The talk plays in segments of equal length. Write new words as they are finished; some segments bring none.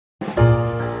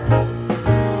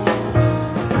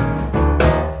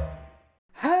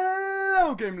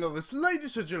game lovers,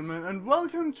 ladies and gentlemen, and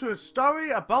welcome to a story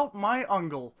about my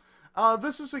uncle.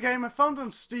 This is a game I found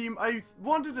on Steam. I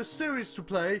wanted a series to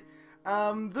play.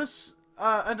 And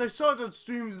I saw it on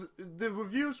Steam. The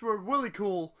reviews were really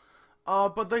cool,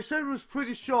 but they said it was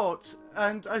pretty short.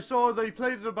 And I saw they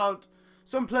played it about,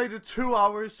 some played it 2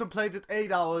 hours, some played it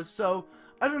 8 hours. So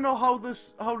I don't know how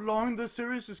long this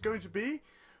series is going to be,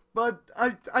 but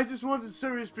I just wanted a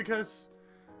series because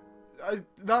I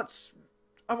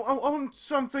want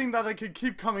something that I can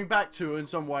keep coming back to in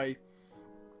some way.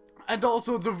 And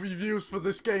also the reviews for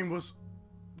this game was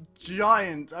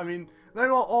giant. I mean, they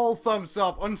were all thumbs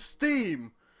up on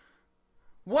Steam.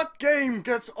 What game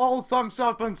gets all thumbs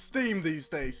up on Steam these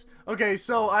days? Okay,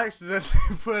 so I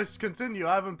accidentally pressed continue.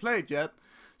 I haven't played yet.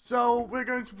 So we're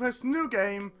going to press new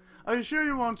game. Are you sure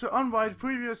you want to unwrite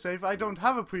previous save? I don't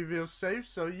have a previous save,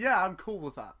 so yeah, I'm cool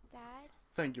with that. Dad?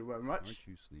 Thank you very much. Aren't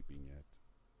you sleeping yet?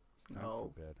 It's time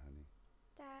No. for bed, honey.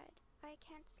 Dad, I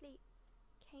can't sleep.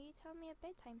 Can you tell me a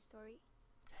bedtime story?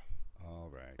 All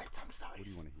right. Bedtime What do stories.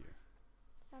 you want to hear?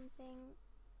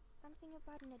 Something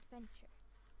about an adventure.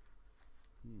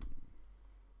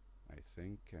 I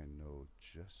think I know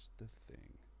just the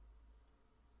thing.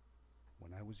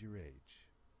 When I was your age,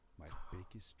 my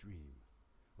biggest dream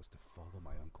was to follow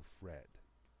my Uncle Fred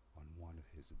on one of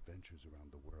his adventures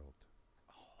around the world.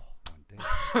 One day,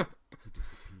 he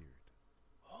disappeared.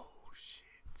 Oh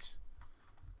shit.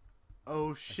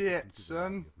 Oh I shit, stepped into the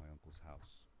son. lobby of my uncle's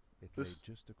house. It lay This-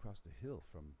 just across the hill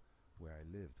from where I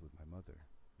lived with my mother,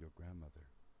 your grandmother.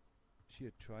 She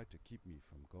had tried to keep me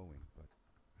from going, but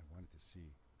I wanted to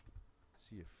see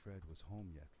if Fred was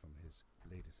home yet from his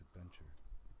latest adventure.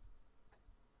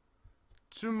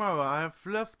 Tomorrow I have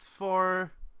left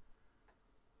for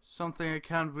something I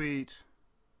can't read.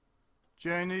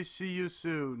 Journey, see you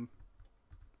soon.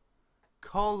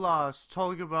 Call last,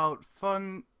 talk about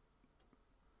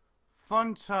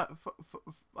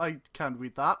I can't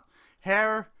read that.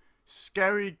 Hair,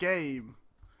 scary game.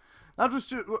 That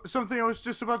was something I was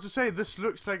just about to say. This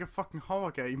looks like a fucking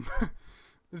horror game.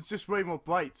 It's just way more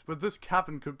bright, but this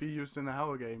cabin could be used in a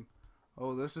horror game.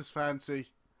 Oh, this is fancy.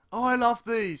 Oh, I love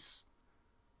these.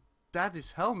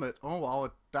 Daddy's helmet. Oh,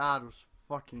 our dad was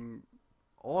fucking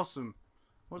awesome.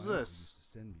 What's My uncle this? used to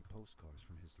send me postcards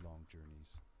from his long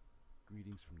journeys.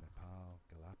 Greetings from Nepal,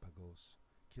 Galapagos,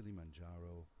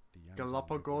 Kilimanjaro, the Amazon River.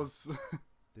 Galapagos.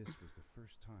 This was the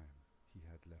first time he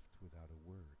had left without a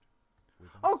word.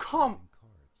 Without Oh, come- sending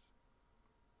cards.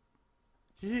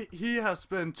 He has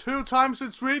been 2 times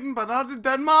in Sweden, but not in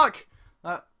Denmark.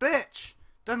 That bitch.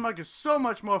 Denmark is so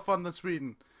much more fun than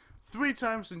Sweden. 3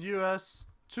 times in US,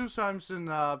 2 times in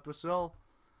Brazil.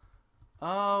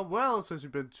 Where else has he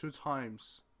been 2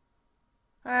 times?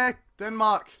 Hey,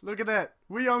 Denmark, look at it.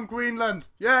 We own Greenland.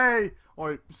 Yay!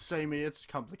 Or, say me, it's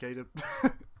complicated.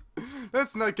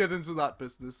 Let's not get into that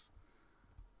business.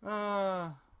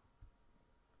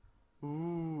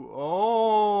 Ooh,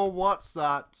 oh, what's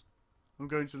that? I'm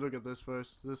going to look at this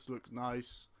first. This looks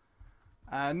nice.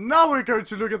 And now we're going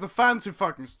to look at the fancy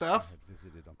fucking I stuff. had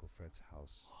visited Uncle Fred's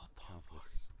house What the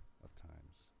countless of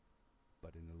times,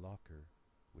 but in the locker,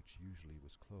 which usually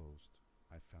was closed,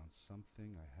 I found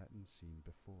something I hadn't seen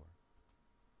before.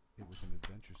 It was an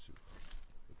adventure suit.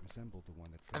 It resembled the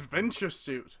one that Fred Adventure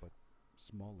suit. but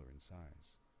smaller in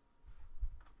size.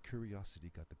 Curiosity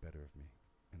got the better of me,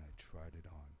 and I tried it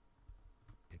on.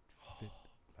 It fit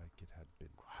like it had been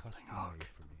custom made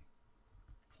for me.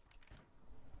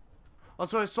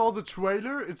 Also, I saw the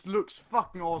trailer. It looks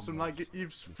fucking awesome. Like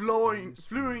he's flying.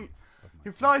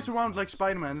 He flies around like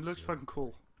Spideman. It looks fucking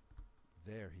cool.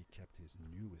 There he kept his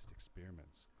newest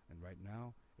experiments, and right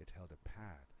now it held a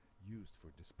pad used for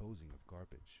disposing of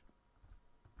garbage.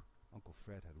 Uncle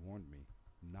Fred had warned me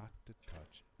not to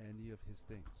touch any of his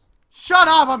things. Shut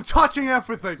up! I'm touching He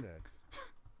everything. said,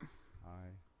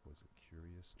 I was a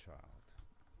curious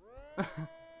child.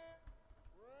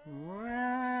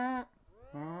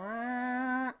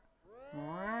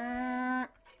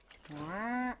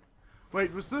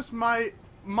 Wait, was this my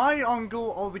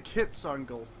uncle or the kid's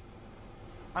uncle?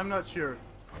 I'm not sure.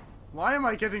 Why am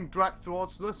I getting dragged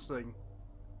towards this thing?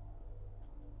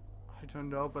 I don't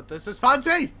know, but this is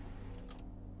fancy!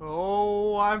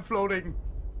 Oh, I'm floating.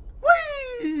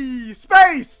 Whee!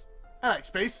 Space! I like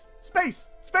space. Space!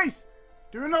 Space!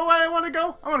 Do you know where I want to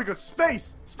go? I want to go to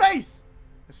space! Space!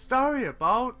 A story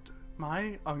about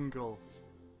my uncle.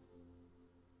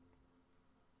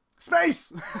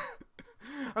 Space!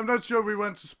 I'm not sure we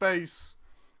went to space.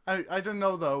 I don't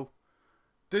know though.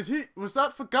 Did he? Was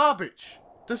that for garbage?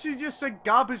 Does he just say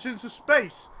garbage into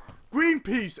space?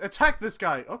 Greenpeace, attack this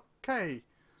guy. Okay.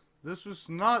 This was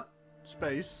not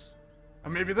space.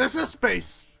 And maybe this is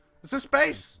space. This is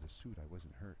space. The suit, I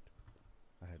wasn't hurt.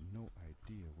 I had no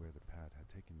idea where the pad had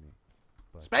taken me.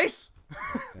 But Space.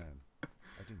 back then,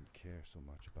 I didn't care so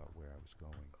much about where I was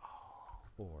going,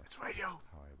 or It's radio.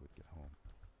 how I would get home.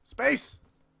 Space.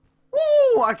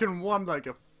 Woo! I can run like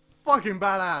a fucking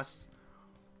badass.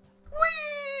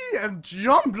 Whee! And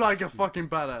jump like a fucking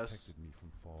badass. Protected me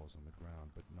from falls on the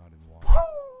ground, but not in water. Woo!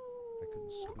 I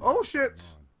couldn't swim. Oh or shit. hang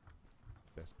on.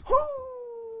 Best be Woo!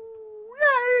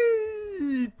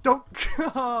 Yay! Don't.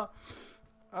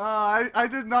 I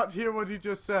did not hear what he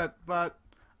just said, but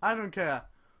I don't care.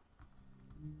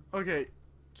 Okay,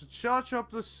 to charge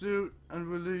up the suit and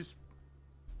release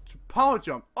to power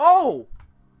jump. Oh!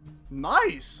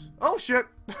 Nice! Oh shit!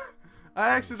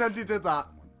 I accidentally did that.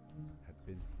 Someone had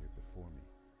been here before me.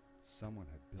 Someone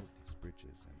had built these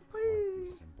bridges and carved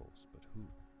these symbols, but who?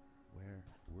 Where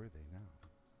were they now?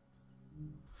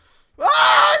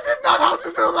 Ah, I did not know how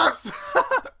to do this!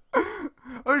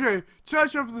 Okay,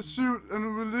 charge up the suit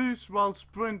and release while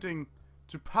sprinting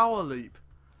to power leap.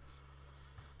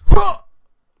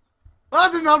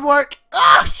 That did not work!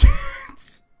 Ah,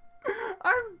 shit!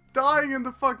 I'm dying in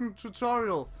the fucking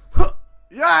tutorial.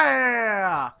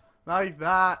 Yeah! Like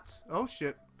that. Oh,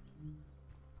 shit.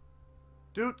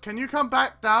 Dude, can you come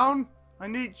back down? I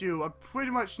need you. I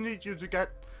pretty much need you to get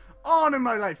on in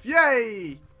my life.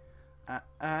 Yay!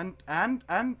 And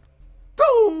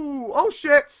go! Oh,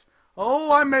 shit!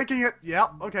 Oh, I'm making it. Yeah,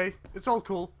 okay. It's all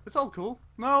cool. It's all cool.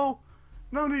 No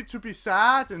need to be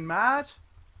sad and mad.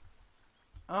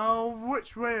 Oh,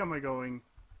 which way am I going?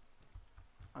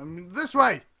 I'm this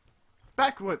way!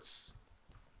 Backwards!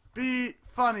 Be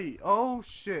funny. Oh,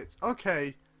 shit.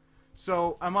 Okay.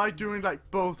 So, am I doing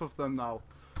like both of them now?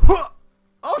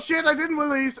 Oh, shit, I didn't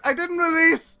release! I didn't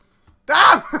release!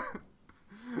 Damn!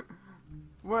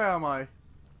 Where am I?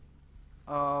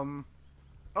 Oh,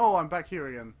 I'm back here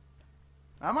again.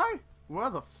 Am I? Where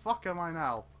the fuck am I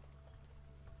now?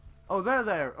 Oh,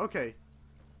 there. Okay.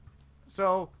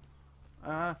 So,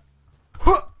 ah,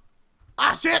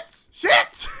 shit!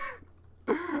 Shit!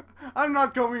 I'm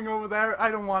not going over there. I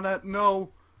don't want it.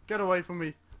 No. Get away from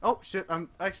me. Oh, shit. I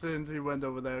accidentally went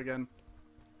over there again.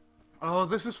 Oh,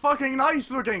 this is fucking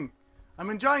nice looking. I'm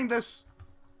enjoying this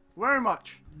very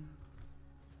much.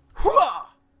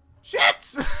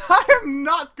 Shit! I am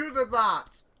not good at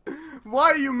that.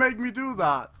 Why you make me do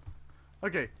that?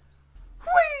 Okay.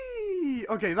 Whee!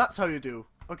 Okay, that's how you do.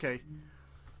 Okay.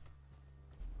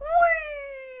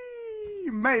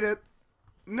 Whee! Made it.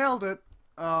 Nailed it.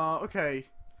 Okay.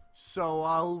 So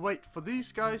I'll wait for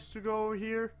these guys to go over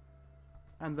here.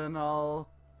 And then I'll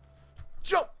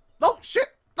jump. Oh, shit.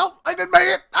 No, I didn't make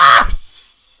it. Ah,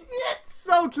 shit.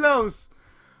 So close.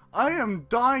 I am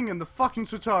dying in the fucking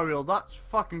tutorial. That's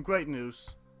fucking great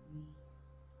news.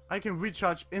 I can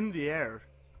recharge in the air.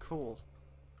 Cool.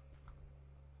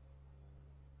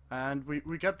 And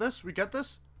we get this? We get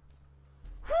this?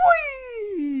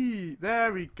 Whee!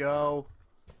 There we go.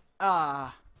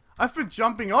 Ah. I've been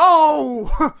jumping.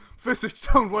 Oh! Physics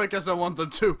don't work as I want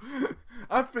them to.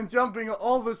 I've been jumping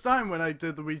all this time when I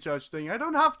did the recharge thing. I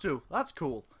don't have to. That's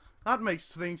cool. That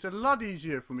makes things a lot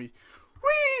easier for me.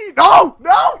 Whee! No!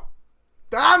 No!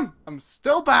 Damn! I'm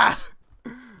still bad.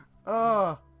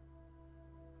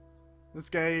 This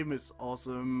game is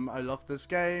awesome. I love this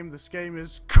game. This game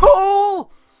is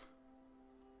cool!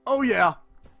 Oh yeah.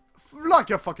 Like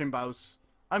a fucking mouse.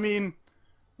 I mean,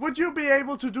 would you be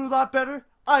able to do that better?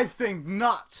 I think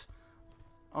not.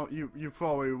 Oh, you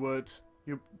probably would.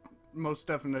 You most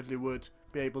definitely would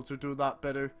be able to do that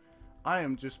better. I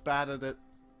am just bad at it.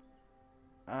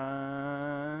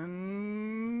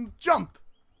 And jump.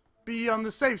 Be on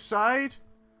the safe side.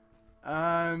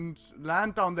 And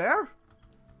land down there.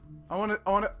 I want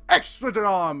to extra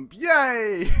jump.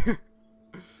 Yay!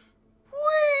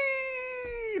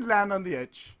 Whee! Land on the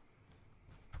edge.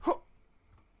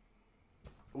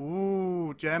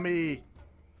 Ooh, jammy.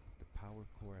 The power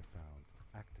core I found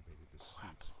activated the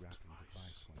suit's grappling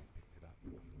device when I picked it up.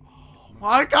 Oh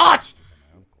my god!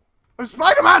 I'm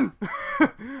Spider-Man!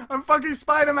 I'm fucking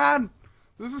Spider-Man!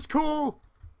 This is cool!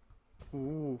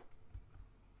 Ooh.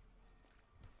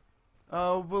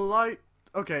 Will light...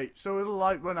 Okay, so it'll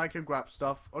light when I can grab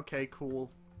stuff. Okay, cool.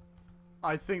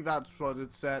 I think that's what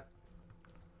it said.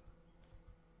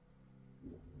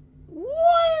 Whee!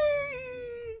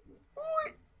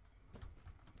 Whee!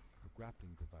 The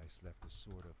grappling device left a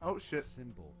sort of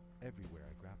symbol everywhere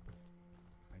I grappled.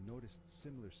 I noticed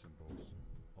similar symbols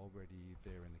already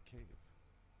there in the cave,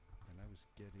 and I was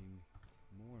getting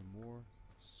more and more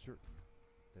certain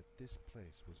that this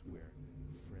place was where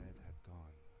Fred had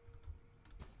gone.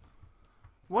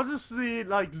 What is the,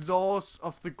 like, laws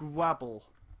of the grapple?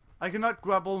 I cannot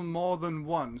grapple more than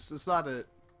once. Is that it?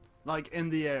 Like, in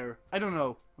the air. I don't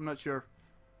know. I'm not sure.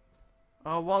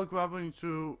 While grappling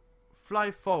to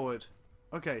fly forward.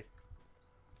 Okay.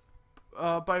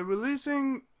 By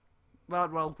releasing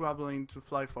that while grappling to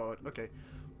fly forward. Okay.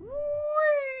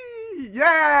 Whee!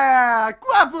 Yeah!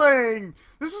 Grappling!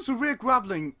 This is a weird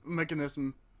grappling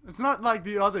mechanism. It's not like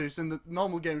the others in the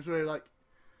normal games where you, like,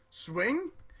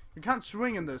 swing. You can't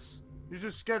swing in this. You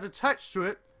just get attached to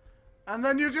it. And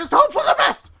then you just hope for the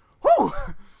best! Whoo!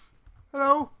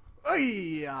 Hello?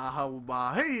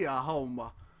 Hey-ya-homa.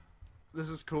 This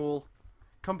is cool.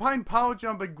 Combine power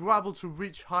jump and grapple to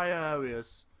reach higher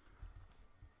areas.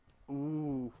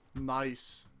 Ooh,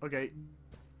 nice. Okay.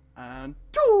 And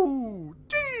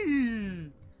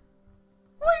 2D!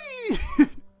 Whee!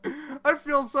 I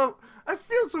feel so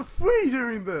free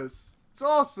doing this. It's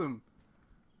awesome.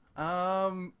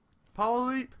 Power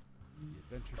leap.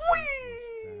 The adventure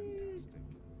Whee! was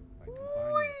fantastic. By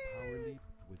combining a power leap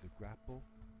with a grapple,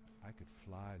 I could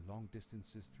fly long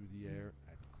distances through the air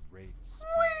at great speed.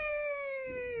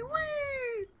 Whee!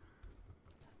 Whee!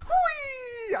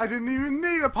 Whee! I didn't even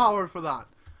need a power for that.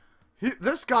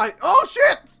 This guy. Oh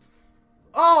shit!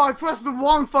 Oh, I pressed the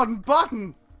wrong fucking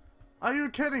button. Are you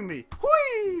kidding me?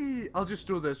 Whee! I'll just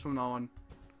do this from now on.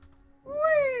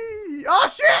 Whee! Oh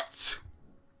shit!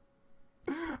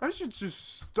 I should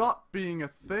just stop being a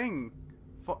thing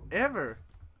forever.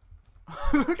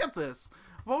 Look at this.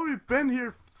 I've already been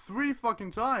here 3 fucking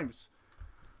times.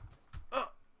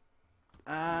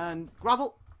 And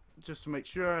grapple, just to make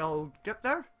sure I'll get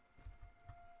there.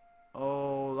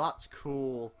 Oh, that's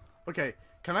cool. Okay,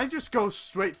 can I just go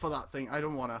straight for that thing? I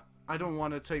don't wanna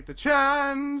take the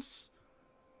chance.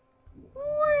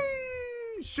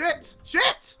 Whee! Shit!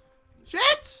 Shit!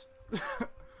 Shit!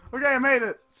 Okay, I made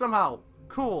it somehow.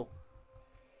 Cool.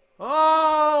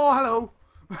 Oh, hello.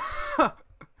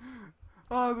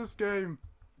 Oh, this game.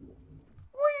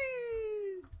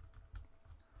 Whee!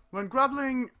 When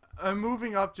grappling, a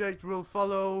moving object will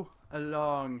follow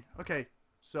along. Okay,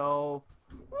 so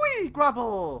whee!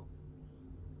 Grapple!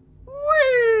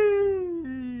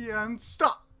 Whee! And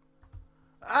stop!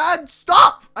 And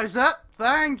stop! I said,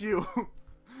 thank you.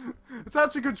 It's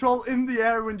hard to control in the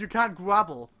air when you can't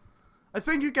grapple. I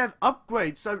think you get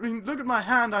upgrades. I mean, look at my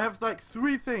hand. I have like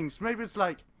 3 things. Maybe it's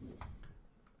like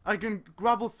I can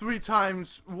grapple 3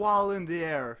 times while in the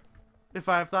air if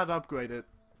I have that upgraded.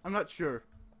 I'm not sure,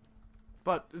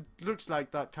 but it looks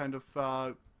like that kind of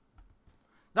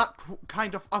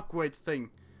upgrade thing.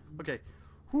 Okay.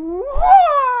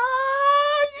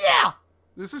 Yeah,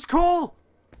 this is cool.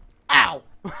 Ow.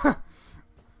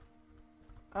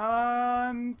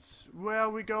 And where are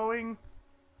we going?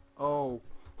 Oh.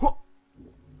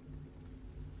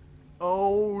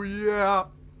 Oh, yeah.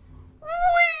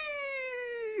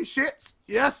 Whee! Shit.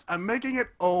 Yes, I'm making it.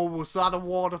 Oh, was that a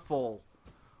waterfall?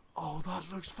 Oh,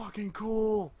 that looks fucking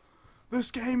cool.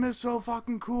 This game is so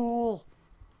fucking cool.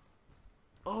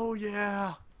 Oh,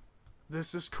 yeah.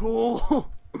 This is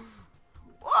cool.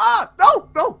 Ah, no,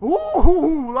 no.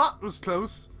 Ooh, that was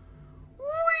close.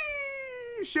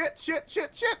 Whee! Shit, shit,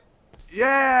 shit, shit.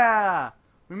 Yeah.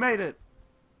 We made it.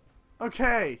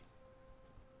 Okay.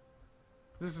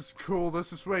 This is cool.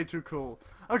 This is way too cool.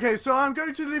 Okay, so I'm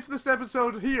going to leave this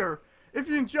episode here. If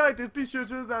you enjoyed it, be sure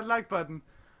to hit that like button.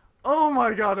 Oh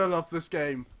my god, I love this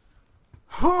game.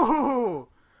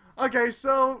 Okay,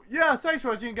 so yeah, thanks for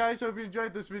watching, guys. Hope you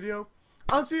enjoyed this video.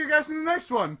 I'll see you guys in the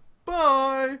next one.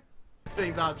 Bye. I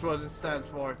think that's what it stands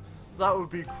for. That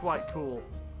would be quite cool.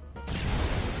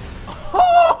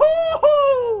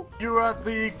 You were at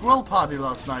the grill party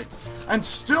last night and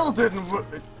still didn't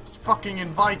fucking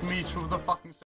invite me to the fucking